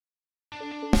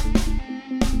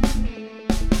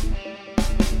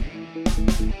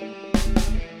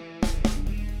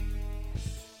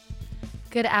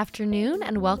Good afternoon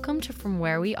and welcome to From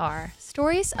Where We Are,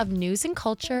 stories of news and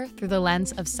culture through the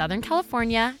lens of Southern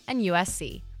California and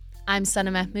USC. I'm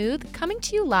Sana Mahmood, coming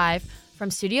to you live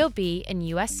from Studio B in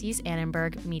USC's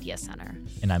Annenberg Media Center.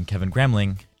 And I'm Kevin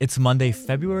Gramling. It's Monday,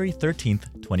 February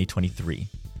 13th, 2023.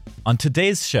 On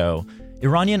today's show,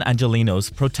 Iranian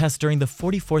Angelenos protest during the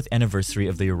 44th anniversary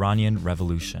of the Iranian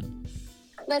Revolution.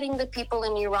 Letting the people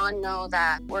in Iran know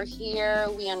that we're here,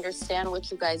 we understand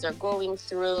what you guys are going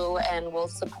through, and we'll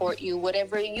support you,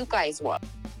 whatever you guys want.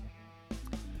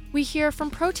 We hear from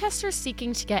protesters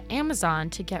seeking to get Amazon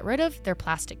to get rid of their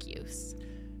plastic use.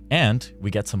 And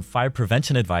we get some fire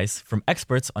prevention advice from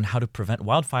experts on how to prevent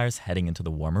wildfires heading into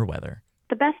the warmer weather.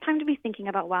 The best time to be thinking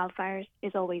about wildfires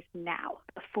is always now,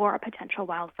 before a potential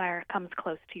wildfire comes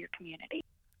close to your community.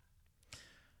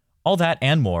 All that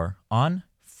and more on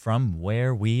From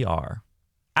Where We Are,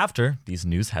 after these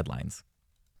news headlines.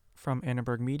 From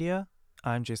Annenberg Media,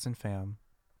 I'm Jason Pham.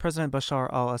 President Bashar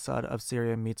al-Assad of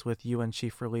Syria meets with UN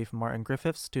Chief Relief Martin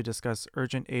Griffiths to discuss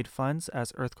urgent aid funds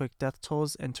as earthquake death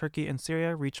tolls in Turkey and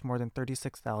Syria reach more than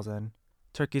 36,000.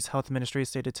 Turkey's health ministry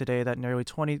stated today that nearly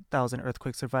 20,000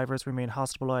 earthquake survivors remain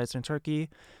hospitalized in Turkey,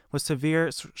 with severe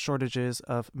shortages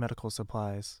of medical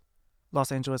supplies. Los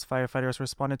Angeles firefighters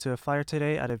responded to a fire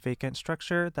today at a vacant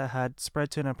structure that had spread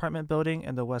to an apartment building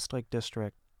in the Westlake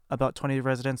district. About 20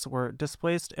 residents were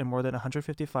displaced and more than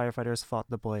 150 firefighters fought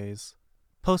the blaze.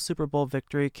 Post-Super Bowl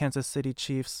victory, Kansas City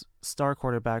Chiefs star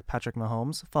quarterback Patrick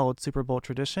Mahomes followed Super Bowl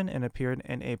tradition and appeared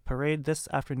in a parade this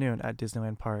afternoon at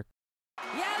Disneyland Park.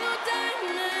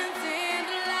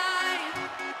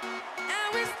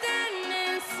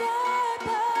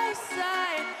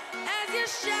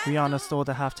 Rihanna stole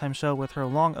the halftime show with her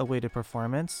long-awaited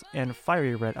performance and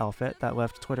fiery red outfit that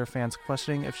left Twitter fans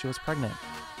questioning if she was pregnant,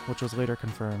 which was later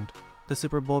confirmed. The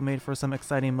Super Bowl made for some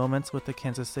exciting moments with the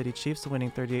Kansas City Chiefs winning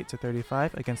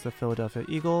 38-35 against the Philadelphia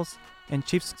Eagles, and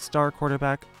Chiefs star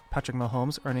quarterback Patrick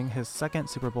Mahomes earning his second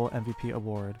Super Bowl MVP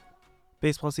award.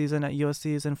 Baseball season at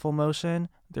USC is in full motion.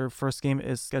 Their first game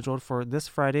is scheduled for this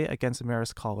Friday against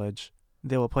Marist College.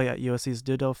 They will play at USC's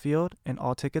Diddell Field, and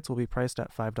all tickets will be priced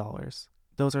at $5.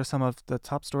 Those are some of the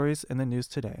top stories in the news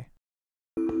today.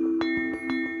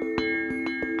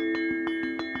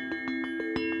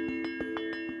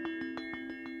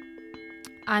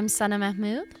 I'm Sana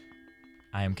Mahmood.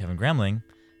 I am Kevin Gramling.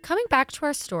 Coming back to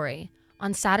our story,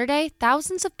 on Saturday,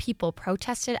 thousands of people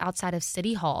protested outside of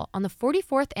City Hall on the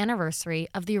 44th anniversary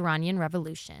of the Iranian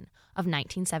Revolution of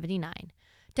 1979.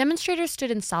 Demonstrators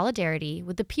stood in solidarity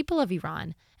with the people of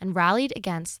Iran and rallied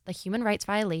against the human rights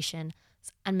violations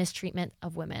and mistreatment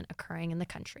of women occurring in the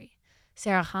country.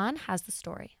 Sarah Khan has the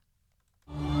story.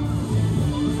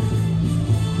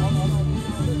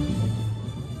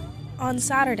 On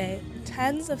Saturday,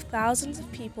 tens of thousands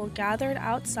of people gathered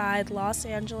outside Los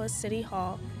Angeles City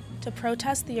Hall to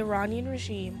protest the Iranian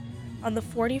regime on the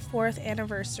 44th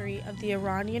anniversary of the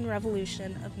Iranian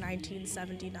Revolution of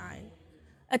 1979.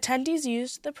 Attendees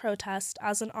used the protest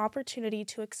as an opportunity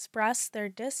to express their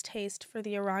distaste for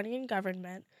the Iranian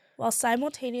government while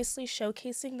simultaneously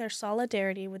showcasing their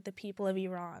solidarity with the people of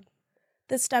Iran.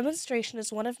 This demonstration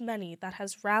is one of many that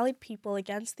has rallied people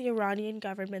against the Iranian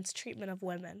government's treatment of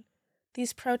women.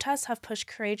 These protests have pushed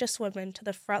courageous women to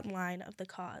the front line of the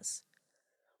cause.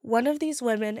 One of these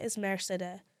women is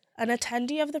Mercedes, an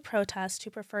attendee of the protest who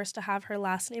prefers to have her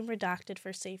last name redacted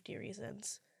for safety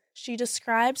reasons. She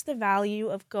describes the value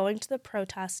of going to the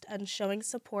protest and showing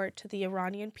support to the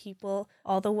Iranian people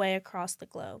all the way across the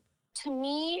globe. To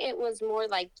me, it was more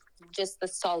like just the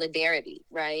solidarity,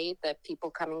 right? The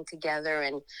people coming together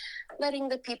and letting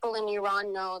the people in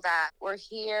Iran know that we're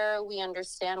here, we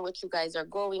understand what you guys are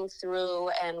going through,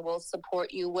 and we'll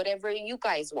support you, whatever you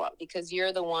guys want, because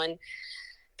you're the one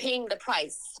paying the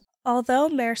price. Although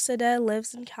Mercedes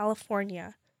lives in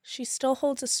California, she still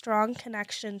holds a strong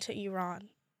connection to Iran,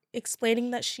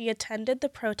 explaining that she attended the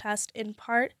protest in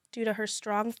part due to her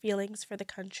strong feelings for the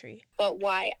country. But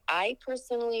why I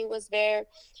personally was there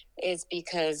is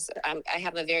because I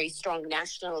have a very strong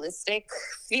nationalistic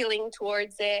feeling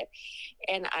towards it,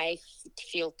 and I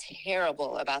feel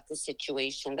terrible about the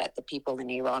situation that the people in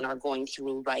Iran are going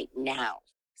through right now.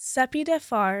 Sepideh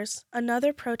Fars,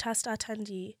 another protest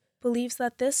attendee, believes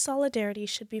that this solidarity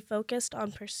should be focused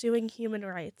on pursuing human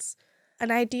rights,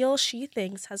 an ideal she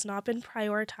thinks has not been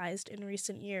prioritized in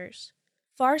recent years.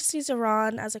 Fars sees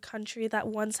Iran as a country that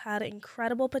once had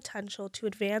incredible potential to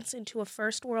advance into a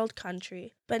first world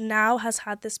country, but now has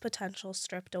had this potential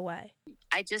stripped away.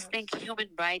 I just think human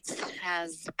rights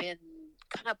has been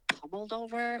kind of pummeled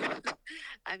over.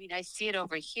 I mean, I see it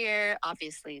over here.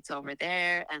 Obviously, it's over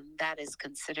there. And that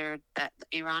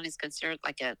Iran is considered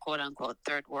like a quote unquote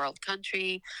third world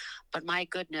country. But my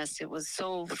goodness, it was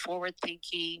so forward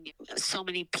thinking. So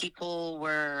many people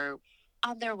were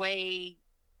on their way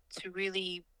to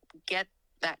really get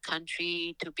that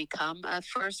country to become a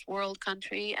first world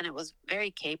country, and it was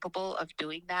very capable of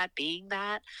doing that, being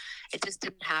that. It just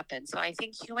didn't happen. So I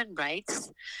think human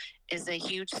rights is a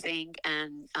huge thing,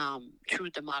 and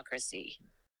true democracy.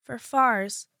 For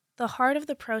Fars, the heart of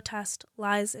the protest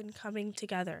lies in coming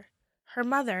together. Her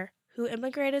mother, who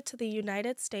immigrated to the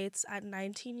United States at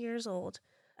 19 years old,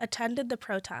 attended the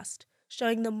protest,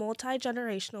 showing the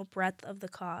multi-generational breadth of the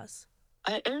cause.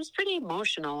 It was pretty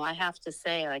emotional, I have to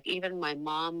say. Like, even my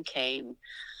mom came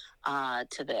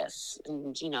to this,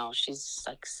 and she's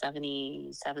like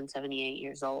 77, 78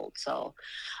 years old. So,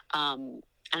 and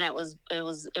it was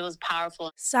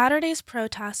powerful. Saturday's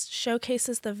protest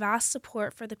showcases the vast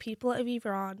support for the people of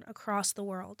Iran across the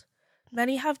world.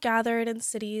 Many have gathered in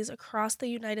cities across the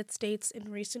United States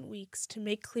in recent weeks to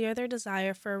make clear their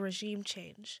desire for a regime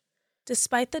change.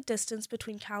 Despite the distance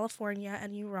between California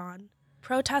and Iran,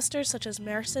 protesters such as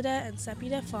Mersadeh and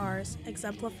Sepideh Fars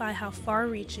exemplify how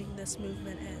far-reaching this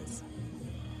movement is.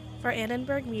 For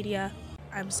Annenberg Media,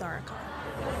 I'm Sarah Khan.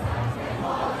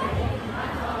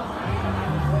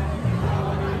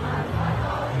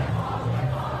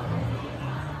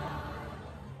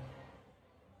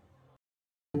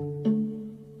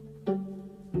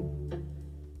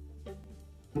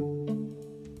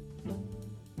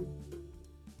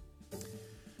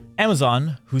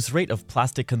 Amazon, whose rate of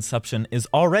plastic consumption is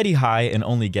already high and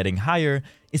only getting higher,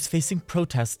 is facing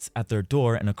protests at their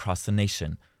door and across the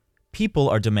nation. People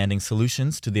are demanding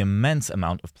solutions to the immense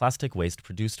amount of plastic waste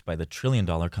produced by the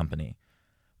trillion-dollar company.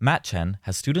 Matt Chen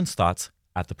has students' thoughts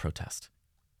at the protest.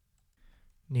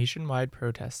 Nationwide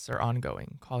protests are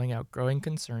ongoing, calling out growing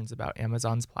concerns about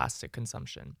Amazon's plastic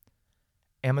consumption.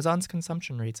 Amazon's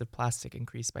consumption rates of plastic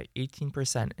increased by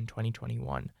 18% in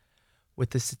 2021.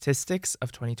 With the statistics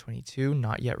of 2022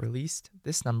 not yet released,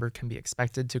 this number can be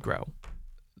expected to grow.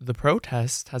 The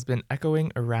protest has been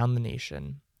echoing around the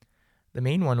nation. The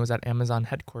main one was at Amazon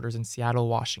headquarters in Seattle,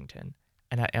 Washington,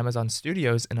 and at Amazon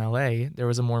studios in LA, there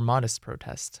was a more modest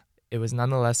protest. It was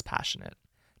nonetheless passionate.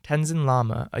 Tenzin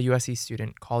Lama, a USC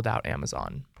student, called out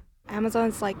Amazon.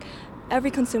 Amazon's like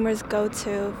every consumer's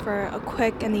go-to for a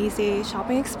quick and easy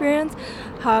shopping experience.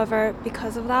 However,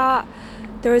 because of that,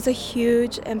 there is a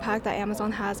huge impact that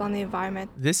Amazon has on the environment.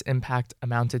 This impact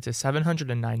amounted to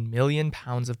 709 million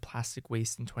pounds of plastic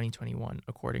waste in 2021,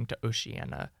 according to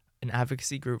Oceana, an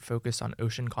advocacy group focused on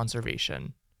ocean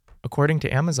conservation. According to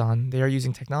Amazon, they are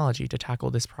using technology to tackle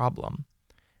this problem.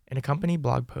 In a company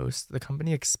blog post, the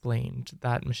company explained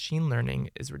that machine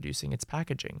learning is reducing its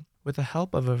packaging. With the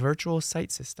help of a virtual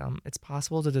sight system, it's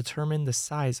possible to determine the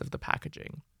size of the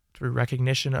packaging. Through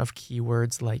recognition of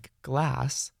keywords like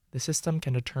glass, the system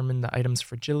can determine the item's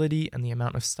fragility and the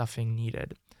amount of stuffing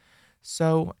needed.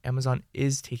 So, Amazon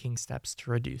is taking steps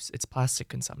to reduce its plastic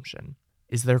consumption.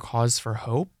 Is there cause for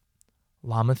hope?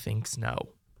 Lama thinks no.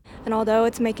 And although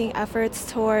it's making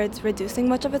efforts towards reducing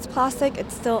much of its plastic,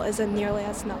 it still isn't nearly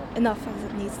enough as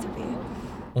it needs to be.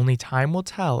 Only time will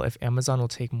tell if Amazon will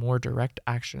take more direct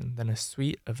action than a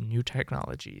suite of new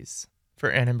technologies. For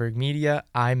Annenberg Media,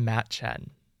 I'm Matt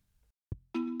Chen.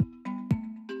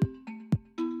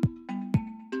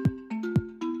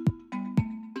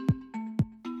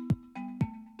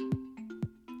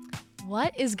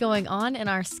 What is going on in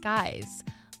our skies?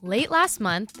 Late last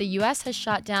month, the U.S. has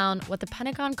shot down what the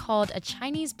Pentagon called a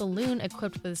Chinese balloon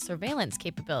equipped with surveillance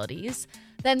capabilities.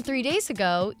 Then 3 days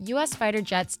ago, U.S. fighter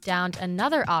jets downed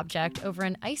another object over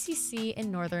an icy sea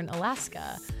in northern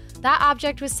Alaska. That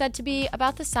object was said to be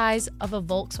about the size of a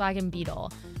Volkswagen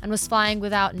Beetle and was flying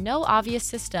without no obvious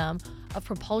system of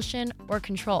propulsion or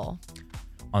control.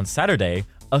 On Saturday,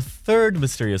 a third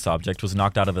mysterious object was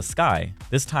knocked out of the sky,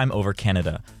 this time over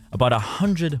Canada, about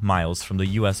 100 miles from the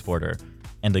U.S. border.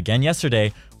 And again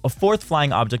yesterday, a fourth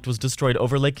flying object was destroyed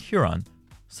over Lake Huron.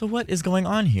 So what is going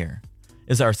on here?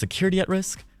 Is our security at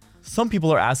risk? Some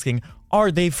people are asking,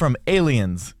 are they from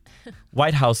aliens?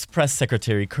 White House Press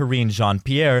Secretary Karine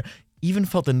Jean-Pierre even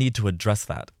felt the need to address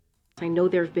that. I know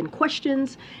there have been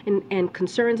questions and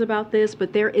concerns about this,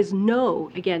 but there is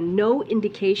no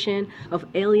indication of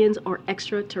aliens or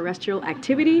extraterrestrial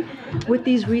activity with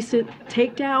these recent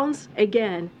takedowns.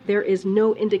 Again, there is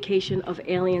no indication of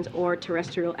aliens or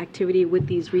terrestrial activity with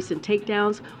these recent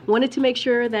takedowns. Wanted to make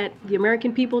sure that the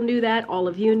American people knew that, all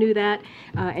of you knew that,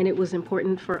 and it was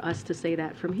important for us to say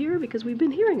that from here because we've been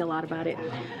hearing a lot about it.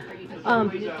 I'm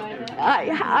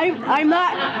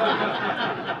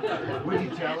not. Would you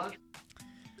tell us?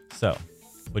 So,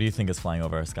 what do you think is flying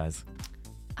over our skies?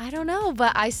 I don't know,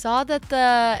 but I saw that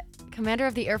the commander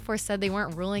of the Air Force said they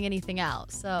weren't ruling anything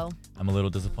out. So I'm a little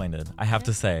disappointed. I have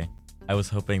to say, I was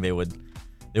hoping they would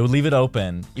leave it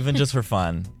open, even just for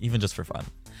fun.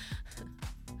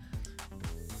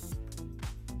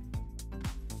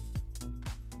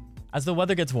 As the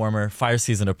weather gets warmer, fire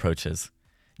season approaches.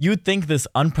 You'd think this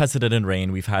unprecedented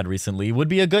rain we've had recently would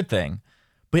be a good thing,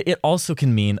 but it also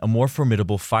can mean a more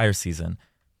formidable fire season.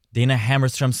 Dana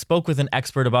Hammerstrom spoke with an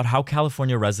expert about how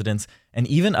California residents and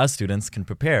even us students can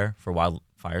prepare for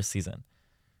wildfire season.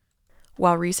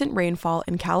 While recent rainfall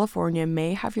in California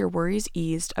may have your worries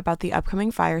eased about the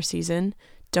upcoming fire season,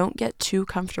 don't get too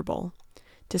comfortable.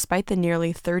 Despite the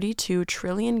nearly 32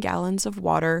 trillion gallons of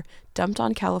water dumped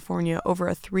on California over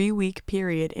a 3-week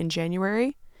period in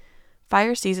January,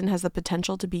 fire season has the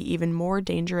potential to be even more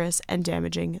dangerous and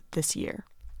damaging this year.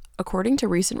 According to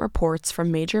recent reports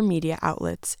from major media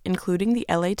outlets, including the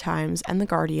LA Times and The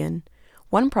Guardian,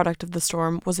 one product of the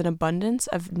storm was an abundance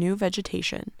of new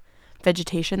vegetation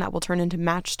that will turn into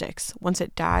matchsticks once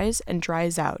it dies and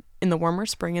dries out in the warmer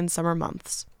spring and summer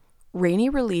months. Rainy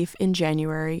relief in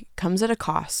January comes at a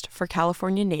cost for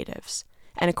California natives,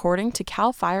 and according to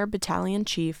CAL FIRE Battalion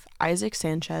Chief Isaac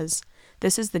Sanchez,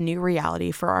 this is the new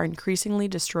reality for our increasingly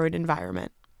destroyed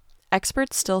environment.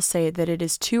 Experts still say that it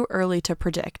is too early to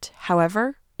predict.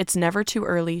 However, it's never too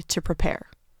early to prepare.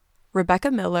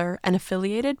 Rebecca Miller, an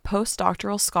affiliated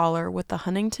postdoctoral scholar with the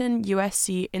Huntington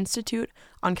USC Institute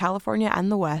on California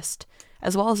and the West,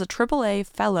 as well as a AAA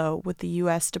fellow with the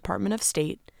U.S. Department of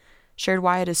State, shared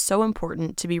why it is so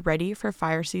important to be ready for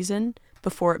fire season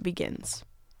before it begins.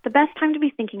 The best time to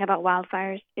be thinking about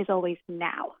wildfires is always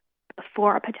now,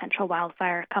 before a potential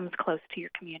wildfire comes close to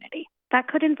your community. That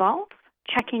could involve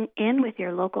checking in with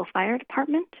your local fire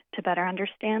department to better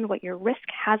understand what your risk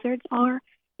hazards are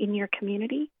in your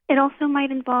community. It also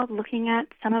might involve looking at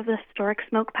some of the historic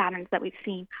smoke patterns that we've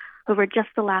seen over just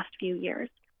the last few years.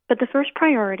 But the first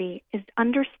priority is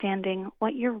understanding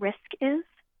what your risk is,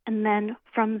 and then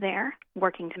from there,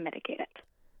 working to mitigate it.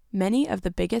 Many of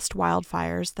the biggest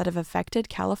wildfires that have affected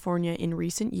California in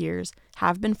recent years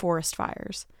have been forest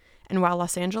fires, and while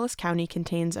Los Angeles County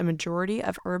contains a majority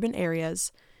of urban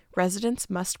areas, residents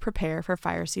must prepare for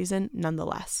fire season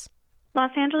nonetheless.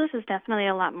 Los Angeles is definitely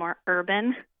a lot more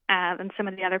urban than some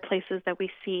of the other places that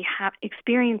we see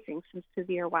experiencing some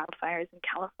severe wildfires in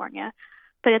California.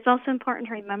 But it's also important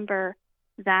to remember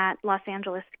that Los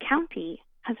Angeles County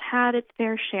has had its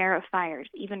fair share of fires,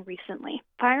 even recently.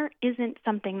 Fire isn't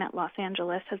something that Los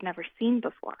Angeles has never seen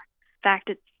before. In fact,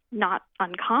 it's not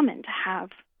uncommon to have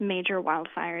major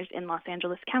wildfires in Los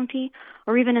Angeles County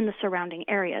or even in the surrounding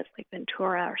areas like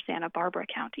Ventura or Santa Barbara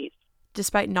counties.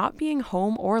 Despite not being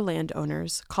home or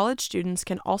landowners, college students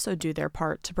can also do their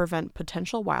part to prevent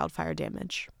potential wildfire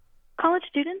damage. College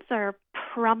students are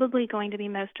probably going to be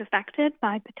most affected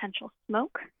by potential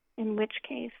smoke, in which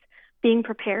case being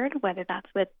prepared, whether that's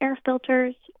with air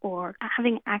filters or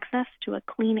having access to a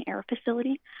clean air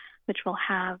facility, which will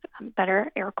have better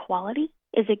air quality,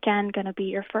 is again going to be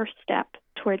your first step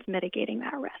towards mitigating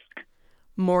that risk.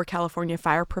 More California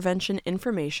fire prevention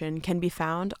information can be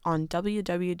found on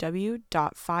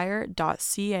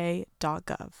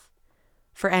www.fire.ca.gov.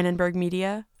 For Annenberg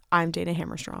Media, I'm Dana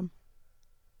Hammerstrom.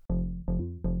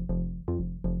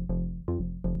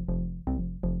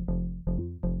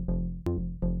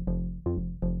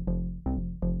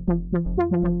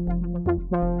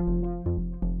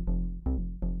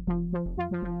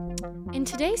 In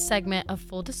today's segment of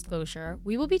Full Disclosure,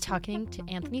 we will be talking to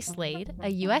Anthony Slade,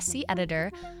 a USC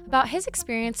editor, about his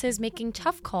experiences making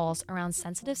tough calls around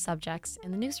sensitive subjects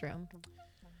in the newsroom.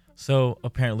 So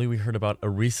apparently we heard about a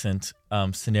recent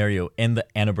scenario in the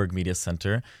Annenberg Media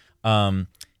Center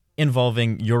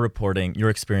involving your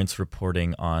experience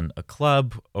reporting on a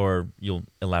club, or you'll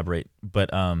elaborate, but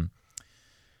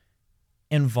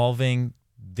involving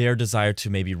their desire to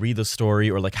maybe read the story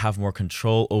or like have more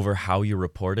control over how you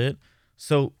report it.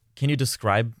 So can you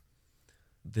describe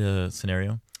the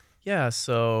scenario? Yeah,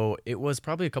 so it was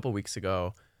probably a couple weeks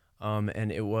ago,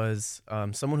 and it was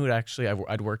someone who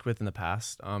I'd worked with in the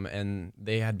past, and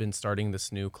they had been starting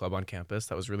this new club on campus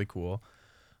that was really cool.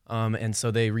 And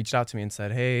so they reached out to me and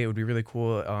said, hey, it would be really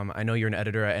cool. I know you're an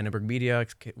editor at Annenberg Media.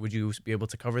 Would you be able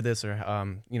to cover this or,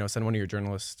 send one of your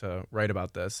journalists to write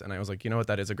about this? And I was like, you know what,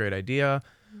 that is a great idea.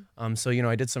 So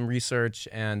I did some research,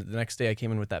 and the next day I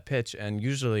came in with that pitch. And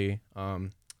usually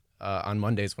on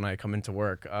Mondays when I come into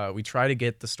work, we try to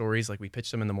get the stories, like we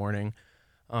pitch them in the morning.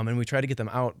 And we try to get them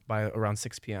out by around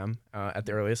 6 p.m. At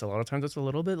the earliest. A lot of times it's a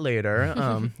little bit later,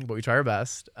 but we try our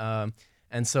best.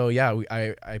 And so, yeah,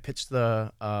 I pitched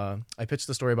the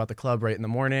story about the club right in the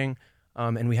morning.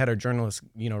 And we had our journalists,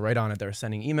 right on it. They were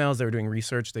sending emails. They were doing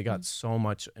research. They got so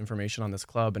much information on this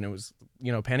club, and it was,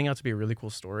 panning out to be a really cool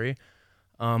story.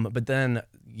 But then,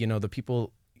 the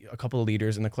people, a couple of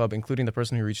leaders in the club, including the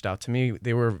person who reached out to me,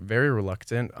 they were very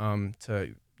reluctant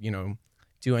to,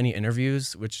 do any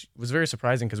interviews, which was very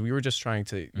surprising because we were just trying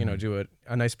to, do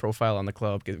a nice profile on the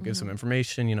club, give some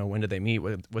information, when did they meet,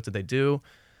 what did they do?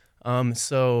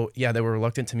 So, yeah, they were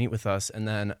reluctant to meet with us. And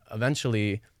then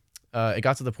eventually it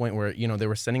got to the point where, they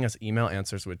were sending us email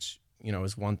answers, which,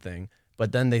 is one thing.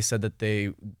 But then they said that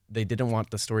they didn't want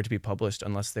the story to be published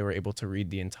unless they were able to read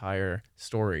the entire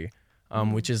story,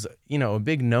 which is, a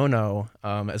big no-no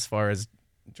as far as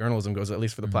journalism goes, at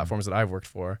least for the platforms that I've worked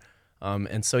for.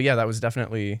 And so, yeah, that was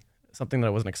definitely something that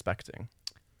I wasn't expecting.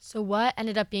 So what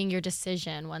ended up being your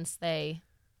decision once they,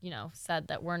 said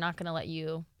that we're not going to let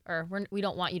you, or we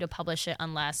don't want you to publish it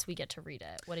unless we get to read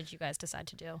it? What did you guys decide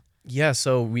to do? Yeah,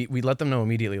 so we let them know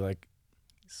immediately,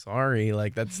 sorry,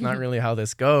 that's not really how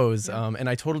this goes. Yeah. And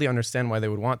I totally understand why they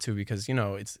would want to, because,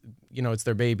 it's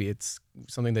their baby. It's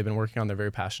something they've been working on. They're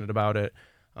very passionate about it.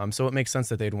 So it makes sense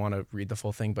that they'd want to read the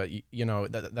full thing, but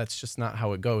that's just not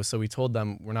how it goes. So we told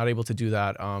them we're not able to do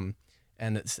that.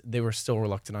 And they were still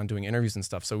reluctant on doing interviews and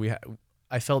stuff. So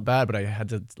I felt bad, but I had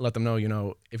to let them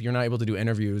know, if you're not able to do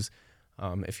interviews,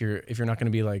 if you're not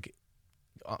going to be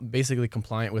basically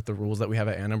compliant with the rules that we have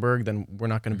at Annenberg, then we're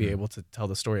not going to be able to tell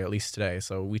the story, at least today.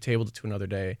 So we tabled it to another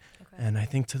day. Okay. And I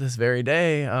think to this very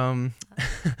day,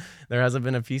 there hasn't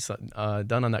been a piece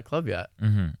done on that club yet.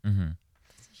 It's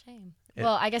a shame.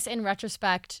 Well, I guess in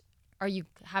retrospect, are you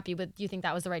happy do you think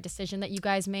that was the right decision that you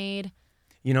guys made?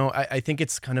 I think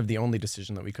it's kind of the only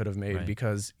decision that we could have made,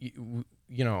 because,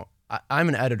 I'm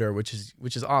an editor, which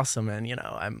is awesome. And,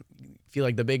 I feel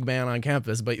like the big man on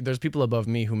campus, but there's people above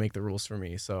me who make the rules for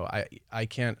me. So I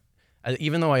can't,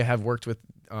 even though I have worked with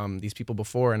these people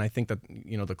before, and I think that,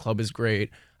 the club is great.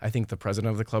 I think the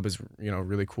president of the club is,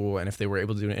 really cool. And if they were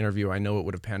able to do an interview, I know it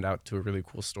would have panned out to a really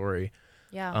cool story.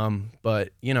 Yeah.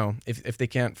 But, if they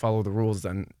can't follow the rules,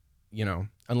 then,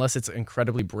 unless it's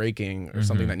incredibly breaking or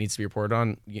something that needs to be reported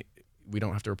on, we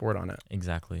don't have to report on it.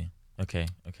 Exactly. Okay.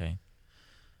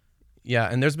 Yeah,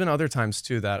 and there's been other times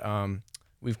too that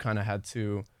we've kind of had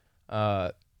to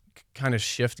kind of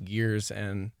shift gears.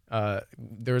 And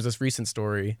there was this recent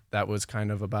story that was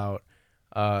kind of about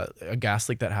a gas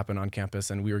leak that happened on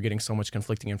campus, and we were getting so much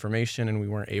conflicting information, and we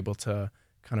weren't able to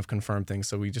kind of confirm things.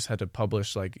 So we just had to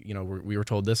publish, we were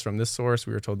told this from this source,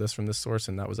 we were told this from this source,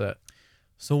 and that was it.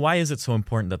 So why is it so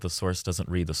important that the source doesn't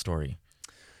read the story?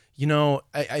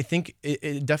 I think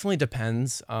it definitely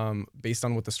depends based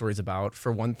on what the story's about.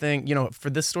 For one thing, for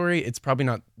this story, it's probably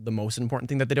not the most important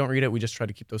thing that they don't read it. We just try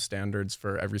to keep those standards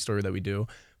for every story that we do.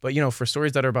 But, for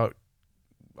stories that are about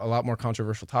a lot more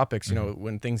controversial topics,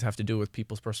 when things have to do with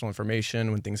people's personal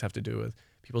information, when things have to do with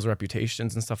people's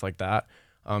reputations and stuff like that,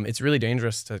 it's really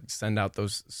dangerous to send out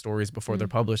those stories before they're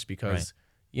published, because,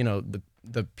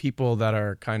 the people that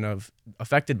are kind of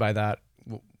affected by that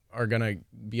are going to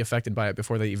be affected by it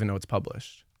before they even know it's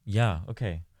published. Yeah,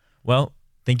 okay. Well,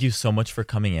 thank you so much for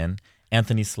coming in.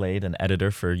 Anthony Slade, an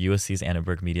editor for USC's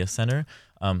Annenberg Media Center.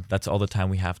 That's all the time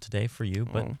we have today for you,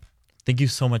 but thank you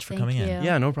so much for coming in.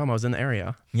 Yeah, no problem. I was in the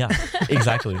area. Yeah,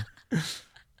 exactly.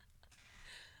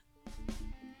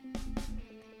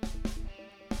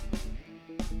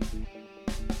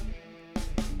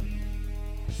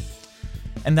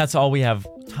 And that's all we have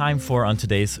time for on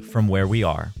today's From Where We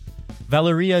Are.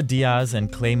 Valeria Diaz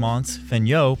and Clémence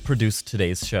Feignot produced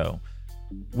today's show.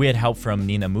 We had help from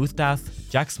Nina Muthdath,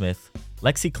 Jack Smith,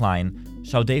 Lexi Klein,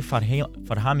 Shaude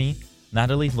Farhami,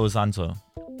 Natalie Lozanzo.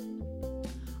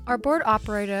 Our board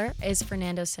operator is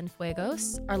Fernando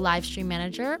Cienfuegos. Our live stream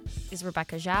manager is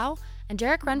Rebecca Zhao. And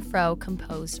Derek Renfro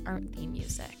composed our theme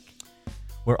music.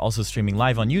 We're also streaming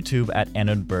live on YouTube at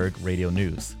Annenberg Radio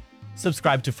News.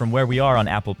 Subscribe to From Where We Are on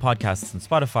Apple Podcasts and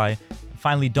Spotify.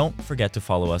 Finally, don't forget to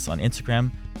follow us on Instagram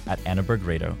at Annenberg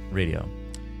Radio.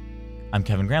 I'm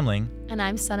Kevin Gramling. And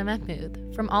I'm Sana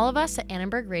Mahmood. From all of us at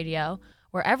Annenberg Radio,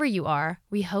 wherever you are,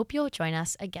 we hope you'll join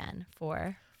us again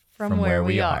for From Where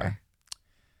We Are.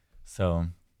 So,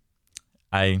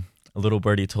 a little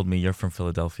birdie told me you're from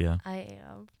Philadelphia. I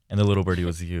am. And the little birdie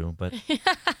was you, but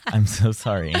I'm so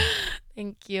sorry.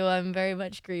 Thank you. I'm very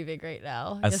much grieving right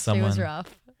now. Yesterday was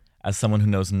rough. As someone who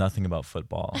knows nothing about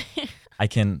football, I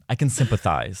can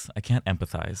sympathize. I can't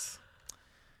empathize.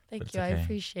 Thank you. Okay. I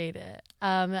appreciate it.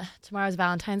 Tomorrow's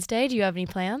Valentine's Day. Do you have any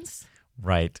plans?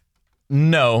 Right.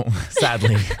 No,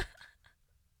 sadly.